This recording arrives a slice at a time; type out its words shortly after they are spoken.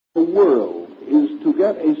the world is to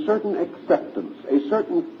get a certain acceptance, a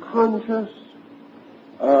certain conscious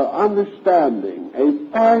understanding,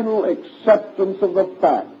 a final acceptance of the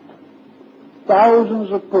fact.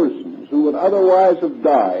 Thousands of persons who would otherwise have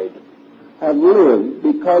died have lived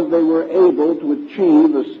because they were able to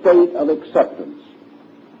achieve a state of acceptance.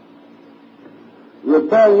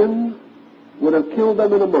 Rebellion would have killed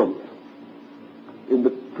them in a month in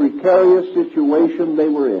the precarious situation they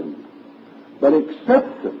were in. But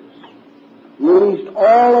acceptance released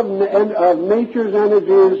all of nature's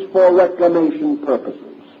energies for reclamation purposes.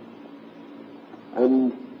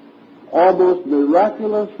 And almost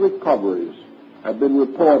miraculous recoveries have been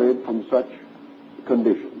reported from such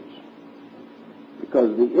conditions,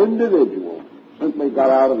 because the individual simply got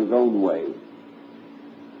out of his own way,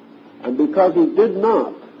 and because he did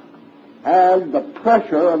not have the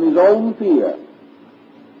pressure of his own fear,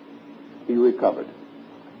 he recovered.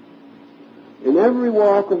 In every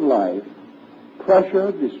walk of life,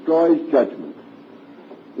 pressure destroys judgment,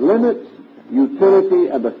 limits utility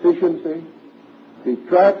and efficiency,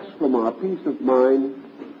 detracts from our peace of mind,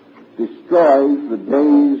 destroys the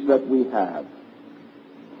days that we have.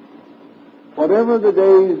 Whatever the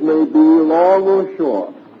days may be, long or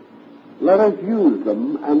short, let us use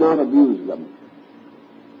them and not abuse them.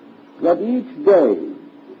 Let each day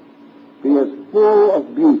be as full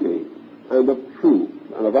of beauty and of truth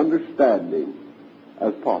and of understanding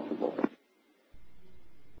as possible.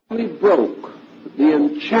 He broke the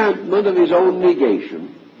enchantment of his own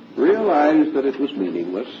negation, realized that it was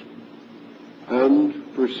meaningless,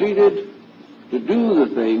 and proceeded to do the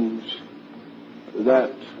things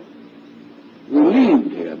that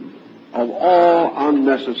relieved him of all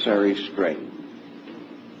unnecessary strain.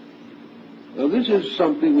 Now, this is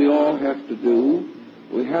something we all have to do.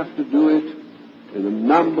 We have to do it in a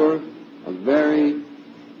number of very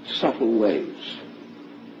subtle ways.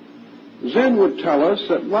 Zen would tell us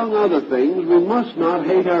that, among other things, we must not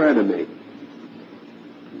hate our enemy.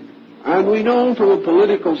 And we know from a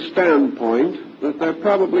political standpoint that there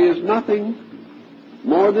probably is nothing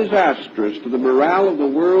more disastrous to the morale of the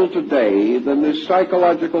world today than this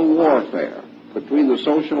psychological warfare between the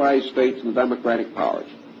socialized states and the democratic powers.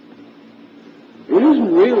 It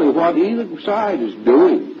isn't really what either side is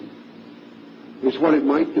doing. It's what it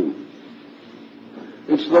might do.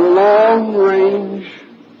 It's the long-range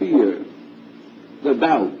fear, the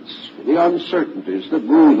doubts, the uncertainties, the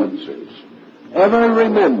grievances, ever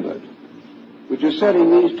remembered, which are setting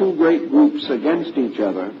these two great groups against each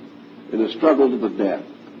other in a struggle to the death.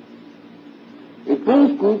 If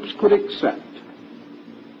both groups could accept,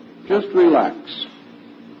 just relax,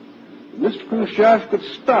 Mr. Khrushchev could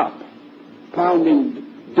stop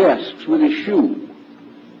pounding desks with his shoe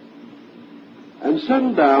and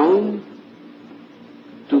settle down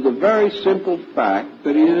to the very simple fact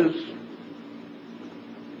that he is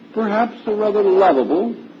perhaps a rather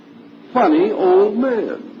lovable, funny old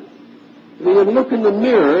man. If he would look in the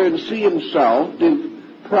mirror and see himself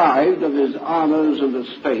deprived of his honors and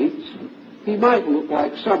estates, he might look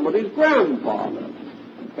like somebody's grandfather,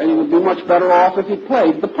 and he would be much better off if he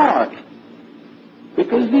played the part,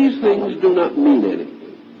 because these things do not mean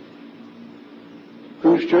anything.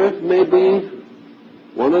 Khrushchev may be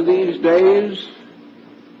one of these days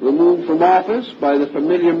removed from office by the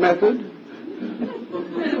familiar method.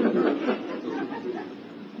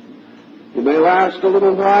 He may last a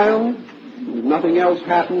little while. If nothing else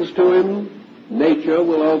happens to him, nature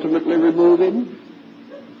will ultimately remove him.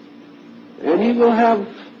 And he will have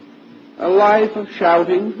a life of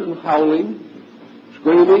shouting and howling,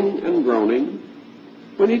 screaming and groaning,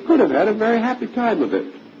 when he could have had a very happy time of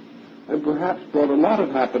it, and perhaps brought a lot of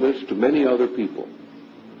happiness to many other people.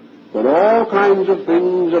 But all kinds of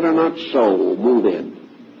things that are not so move in.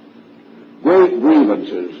 Great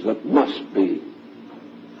grievances that must be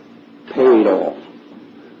paid off.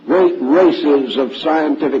 Great races of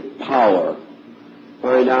scientific power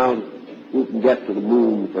find out who can get to the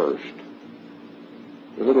moon first.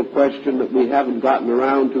 The little question that we haven't gotten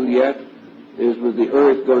around to yet is, was the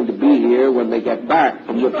Earth going to be here when they get back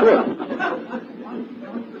from the trip?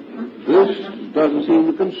 This doesn't seem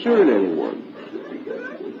to concern anyone.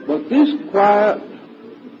 But this quiet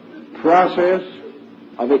process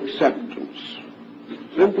of acceptance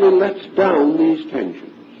simply lets down these tensions.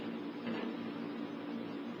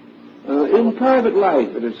 In private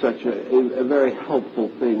life, it is such a very helpful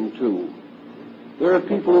thing, too. There are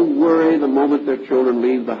people who worry the moment their children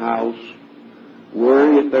leave the house,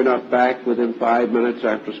 worry if they're not back within 5 minutes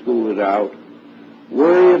after school is out,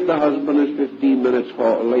 worry if the husband is 15 minutes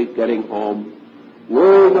late getting home,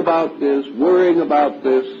 worrying about this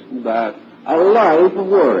and that, a life of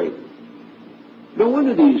worry. No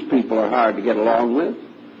wonder these people are hard to get along with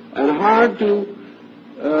and hard to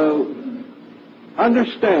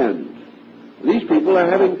understand. These people are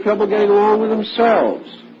having trouble getting along with themselves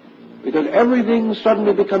because everything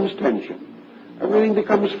suddenly becomes tension. Everything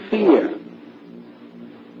becomes fear.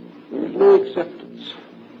 There is no acceptance.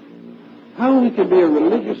 How we can be a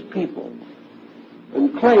religious people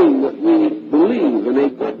and claim that we believe in a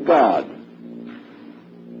good God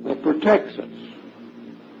that protects us,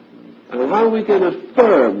 and how we can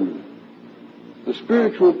affirm the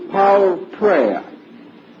spiritual power of prayer,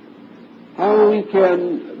 how we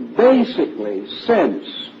can basically sense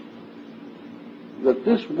that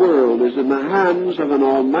this world is in the hands of an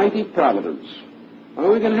almighty providence,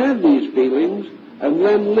 how we can have these feelings and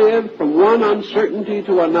then live from one uncertainty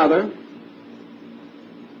to another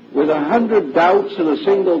with 100 doubts in a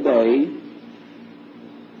single day,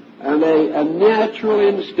 and a natural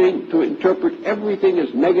instinct to interpret everything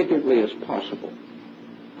as negatively as possible.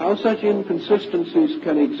 How such inconsistencies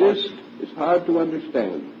can exist is hard to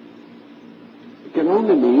understand. It can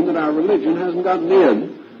only mean that our religion hasn't gotten in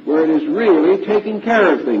where it is really taking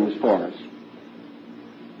care of things for us.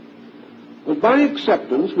 But by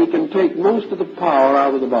acceptance, we can take most of the power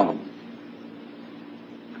out of the bomb.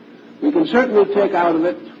 We can certainly take out of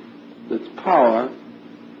it its power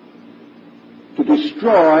to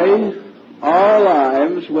destroy our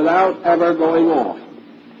lives without ever going off.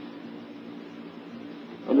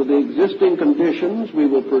 Under the existing conditions, we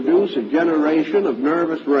will produce a generation of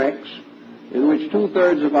nervous wrecks in which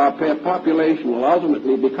 2/3 of our population will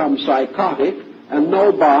ultimately become psychotic, and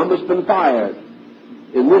no bomb has been fired.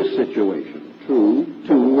 In this situation, true,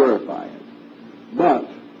 2 were fired. But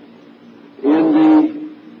in the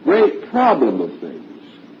great problem of things,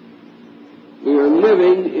 we are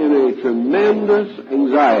living in a tremendous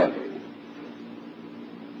anxiety.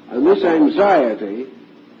 And this anxiety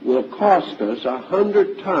will cost us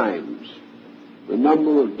 100 times the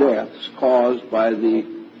number of deaths caused by the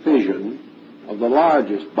fission of the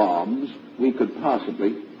largest bombs we could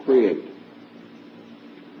possibly create.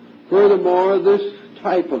 Furthermore, this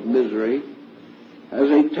type of misery has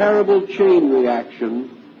a terrible chain reaction,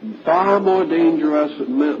 far more dangerous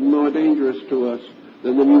to us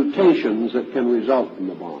than the mutations that can result from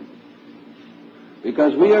the bomb.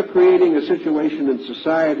 Because we are creating a situation in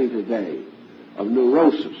society today of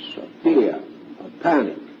neurosis, of fear, of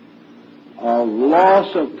panic, of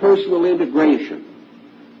loss of personal integration,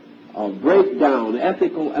 of breakdown,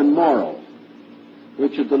 ethical and moral,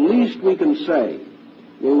 which at the least we can say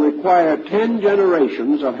will require 10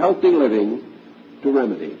 generations of healthy living to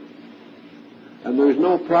remedy. And there is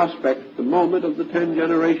no prospect at the moment of the 10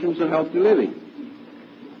 generations of healthy living.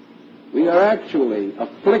 We are actually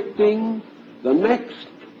afflicting the next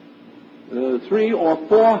 300 or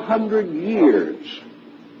 400 years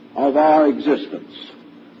of our existence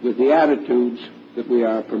with the attitudes that we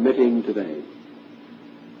are permitting today.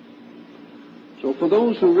 So for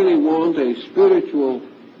those who really want a spiritual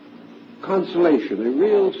consolation, a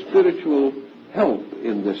real spiritual help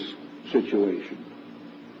in this situation,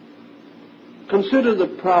 consider the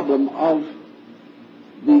problem of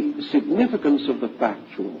the significance of the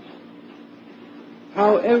factual.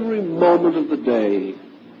 How every moment of the day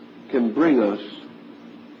can bring us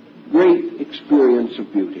great experience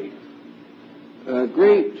of beauty,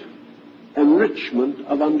 great enrichment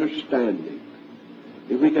of understanding.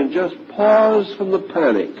 If we can just pause from the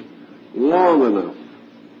panic long enough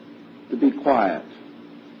to be quiet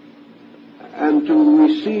and to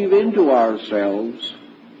receive into ourselves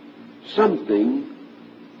something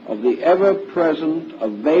of the ever-present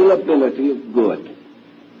availability of good.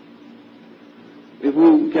 If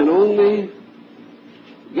we can only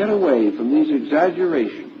get away from these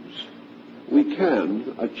exaggerations, we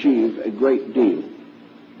can achieve a great deal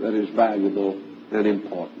that is valuable and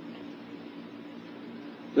important.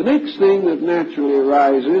 The next thing that naturally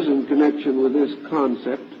arises in connection with this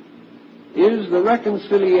concept is the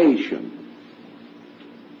reconciliation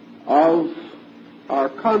of our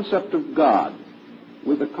concept of God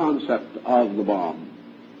with the concept of the bomb.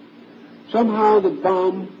 Somehow the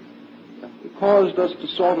bomb caused us to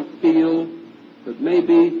sort of feel that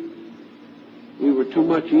maybe we were too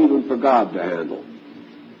much even for God to handle.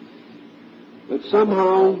 That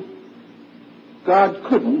somehow God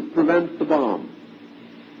couldn't prevent the bomb.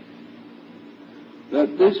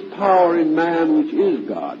 That this power in man, which is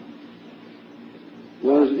God,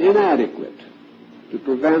 was inadequate to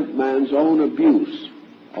prevent man's own abuse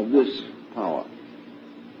of this power.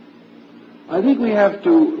 I think we have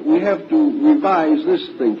to revise this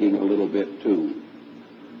thinking a little bit too.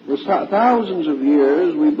 For thousands of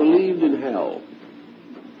years we believed in hell,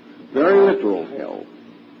 very literal hell.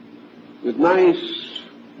 with nice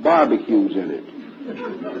barbecues in it,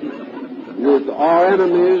 with our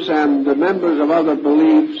enemies and the members of other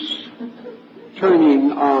beliefs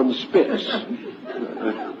turning on spits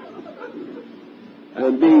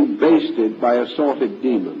and being basted by assorted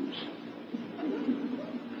demons.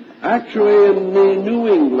 Actually, in the New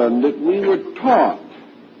England that we were taught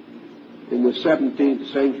in the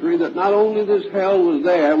 17th century that not only this hell was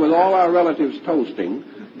there with all our relatives toasting,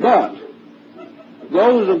 but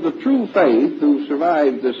those of the true faith who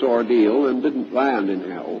survived this ordeal and didn't land in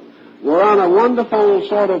hell were on a wonderful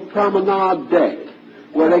sort of promenade deck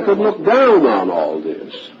where they could look down on all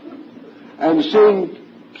this and sing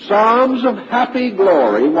psalms of happy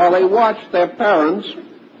glory while they watched their parents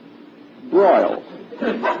broil.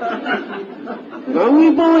 Now, we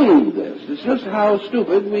believe this. It's just how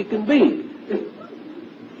stupid we can be.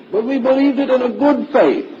 But we believed it in a good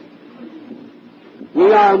faith.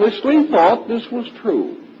 We honestly thought this was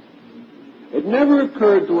true. It never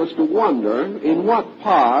occurred to us to wonder in what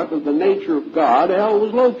part of the nature of God hell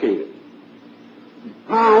was located.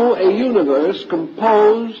 How a universe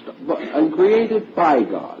composed and created by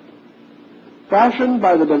God, fashioned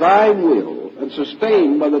by the divine will and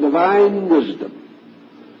sustained by the divine wisdom,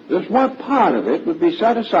 just what part of it would be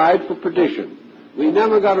set aside for perdition? We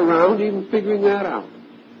never got around even figuring that out.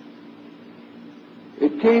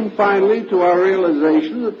 It came finally to our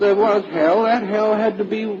realization that there was hell. That hell had to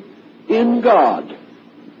be in God.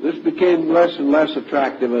 This became less and less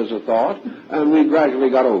attractive as a thought, and we gradually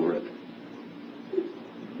got over it.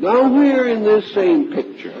 Now here in this same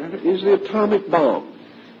picture is the atomic bomb.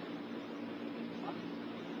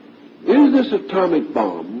 Is this atomic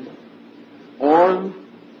bomb, or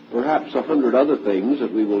perhaps 100 other things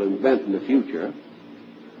that we will invent in the future,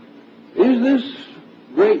 is this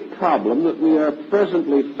great problem that we are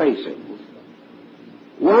presently facing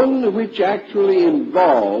one which actually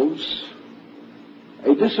involves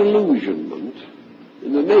a disillusionment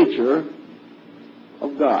in the nature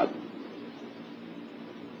of God?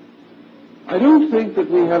 I don't think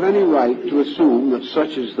that we have any right to assume that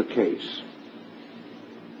such is the case.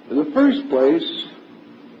 In the first place,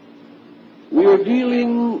 we are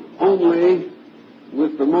dealing only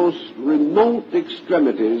with the most remote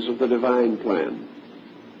extremities of the divine plan.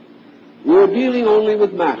 We are dealing only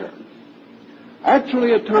with matter.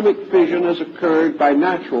 Actually, atomic fission has occurred by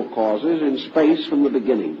natural causes in space from the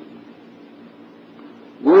beginning.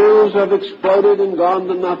 Worlds have exploded and gone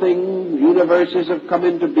to nothing. Universes have come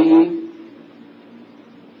into being.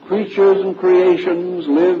 Creatures and creations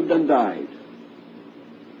lived and died.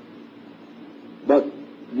 But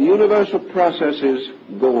the universal processes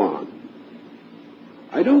go on.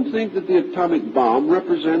 I don't think that the atomic bomb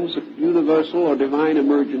represents a universal or divine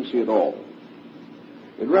emergency at all.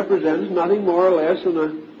 It represents nothing more or less than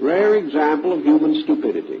a rare example of human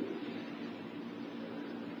stupidity.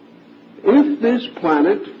 If this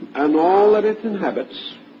planet and all that it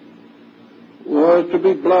inhabits were to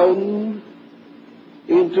be blown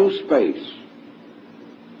into space,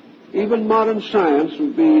 even modern science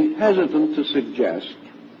would be hesitant to suggest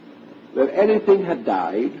that anything had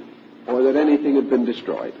died or that anything had been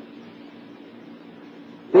destroyed.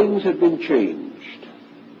 Things had been changed.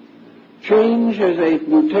 Change is a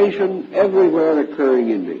mutation everywhere occurring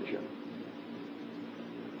in nature.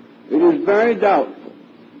 It is very doubtful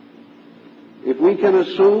if we can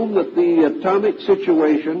assume that the atomic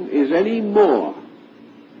situation is any more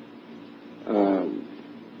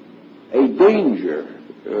a danger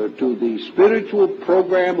to the spiritual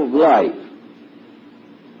program of life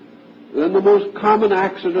than the most common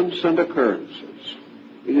accidents and occurrences.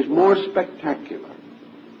 It is more spectacular,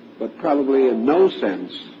 but probably in no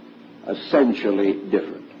sense essentially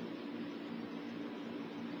different.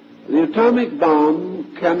 The atomic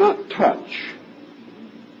bomb cannot touch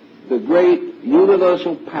the great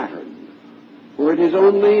universal pattern, for it is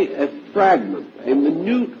only a fragment, a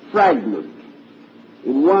minute fragment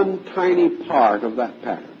in one tiny part of that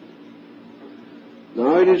pattern.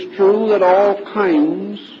 Now, it is true that all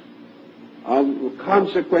kinds of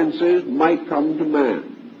consequences might come to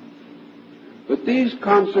man, but these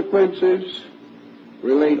consequences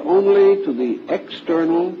relate only to the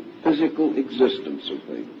external physical existence of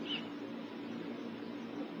things.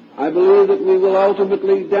 I believe that we will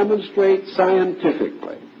ultimately demonstrate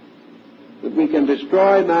scientifically that we can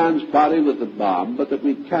destroy man's body with the bomb, but that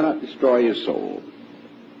we cannot destroy his soul.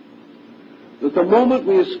 That the moment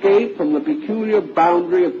we escape from the peculiar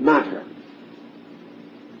boundary of matter,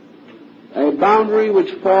 a boundary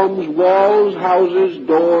which forms walls, houses,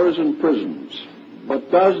 doors, and prisons,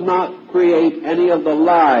 but does not create any of the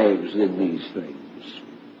lives in these things,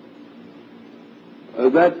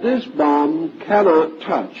 that this bomb cannot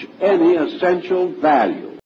touch any essential value